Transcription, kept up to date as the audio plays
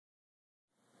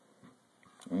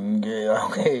Yeah,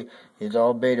 okay. It's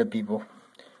all beta, people.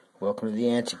 Welcome to the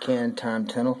YancyCan time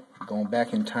tunnel. Going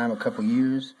back in time a couple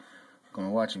years.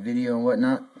 Gonna watch a video and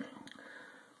whatnot.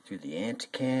 Through the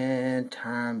YancyCan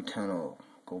time tunnel.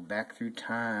 Go back through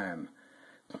time.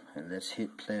 And let's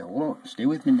hit play. Hold on. Stay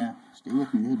with me now. Stay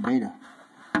with me. This is beta.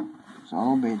 It's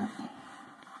all beta.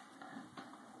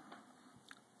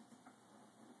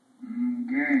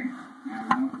 Okay. Now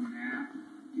welcome now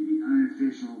to the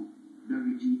unofficial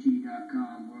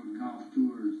WGT.com World Golf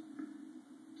Tours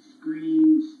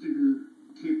screen sticker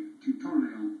tip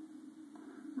tutorial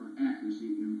for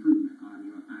accuracy improvement on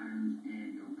your irons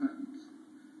and your puttings.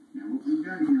 Now what we've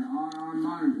done here on our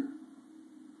monitor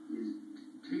is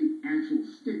take actual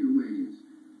sticker wedges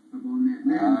up on that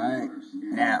metal. Alright,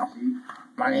 now,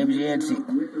 my name is Yancy.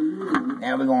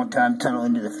 Now we're going to time tunnel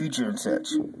into the future and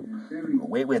such.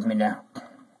 Wait with me now.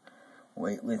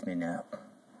 Wait with me now.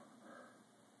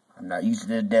 I'm not used to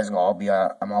this desk.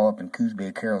 I'm all up in Coos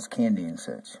Carol's candy and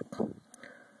such.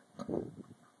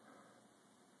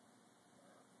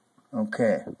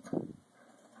 Okay.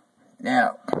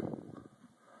 Now,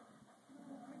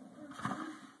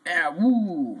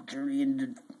 woo, journey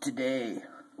into today.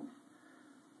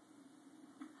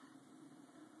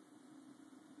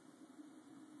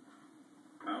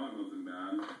 Alan wasn't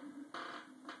bad.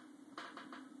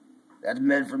 That's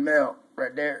Med for Mel,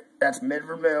 right there. That's Med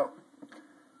for Mel.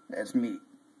 That's me.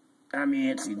 I'm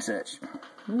Yancy and such.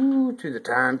 Woo, to the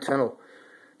time tunnel.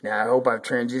 Now, I hope I've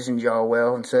transitioned y'all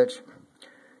well and such.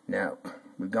 Now,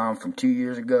 we've gone from 2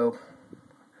 years ago.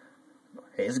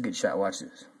 Hey, it's a good shot. Watch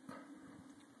this.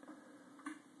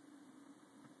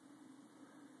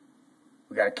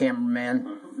 We got a cameraman.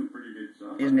 That was a pretty good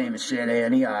shot. His name is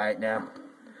Shanahan. He alright now.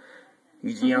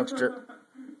 He's a youngster,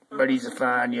 but he's a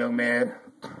fine young man.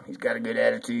 He's got a good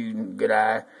attitude and good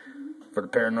eye for the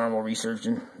paranormal research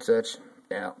and such.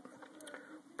 Now,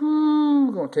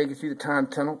 we're going to take you through the time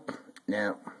tunnel.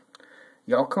 Now,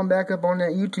 y'all come back up on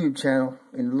that YouTube channel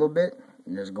in a little bit,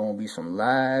 and there's going to be some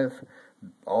live,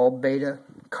 all beta,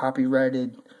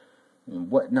 copyrighted,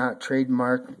 and whatnot,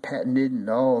 trademarked, patented, and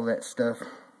all that stuff.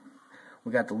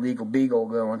 We got the legal beagle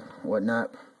going,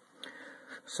 whatnot.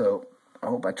 So, I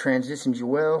hope I transitioned you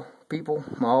well, people.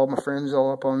 All my friends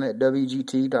all up on that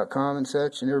WGT.com and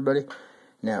such, and everybody.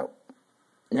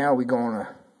 Now we're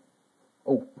gonna,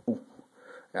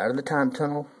 out of the time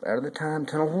tunnel,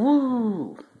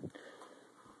 woo!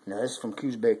 Now this is from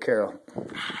Coos Carol.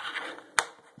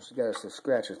 She got us a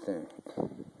scratcher thing.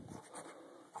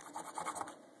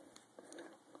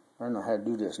 I don't know how to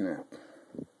do this now.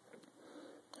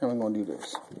 How am I gonna do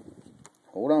this?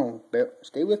 Hold on,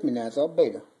 stay with me now. It's all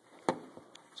beta.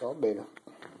 It's all beta.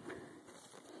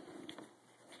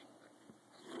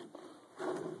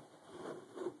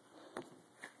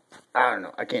 I don't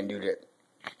know. I can't do that.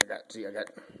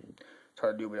 It's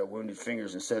hard to do without wounded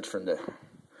fingers and such from the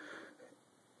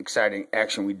exciting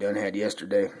action we done had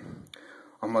yesterday.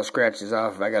 I'm going to scratch this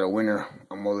off. If I got a winner,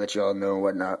 I'm going to let y'all know and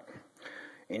whatnot.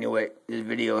 Anyway, this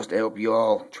video is to help you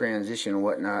all transition and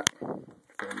whatnot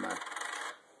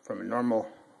from a normal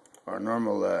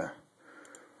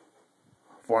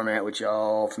format, which y'all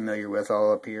all familiar with,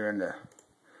 all up here in the,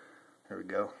 here we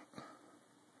go,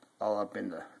 all up in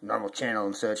the normal channel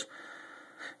and such.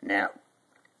 Now,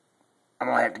 I'm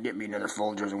going to have to get me another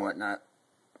Folgers and whatnot,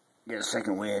 get a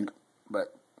second wind,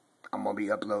 but I'm going to be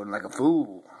uploading like a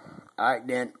fool. Alright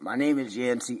then, my name is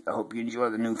Yancy. I hope you enjoy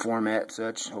the new format and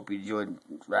such. Hope you enjoyed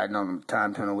riding on the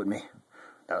time tunnel with me.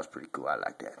 That was pretty cool. I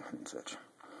like that and such.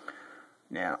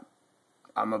 Now,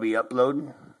 I'm going to be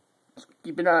uploading, so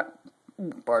keep an eye.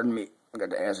 Pardon me, I got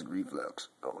the acid reflux.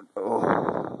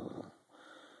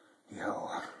 Yo.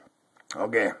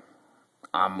 Okay.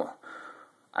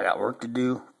 I got work to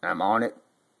do, and I'm on it.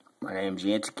 My name's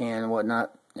YancyCan and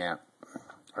whatnot. Now,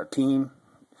 our team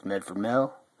is Med for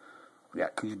Mel. We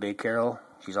got Coos Carol.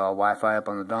 She's all Wi-Fi up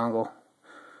on the dongle.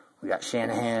 We got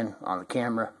Shanahan on the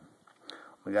camera.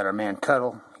 We got our man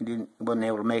Tuttle. He wasn't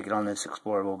able to make it on this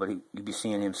Explorable, but you'll be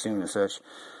seeing him soon and such.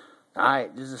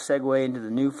 Alright, this is a segue into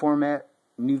the new format.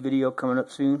 New video coming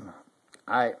up soon.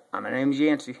 Alright, my name is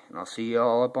Yancy, and I'll see you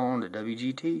all up on the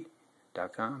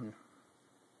WGT.com.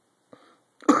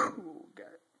 Got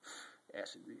it.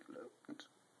 Acid reflux.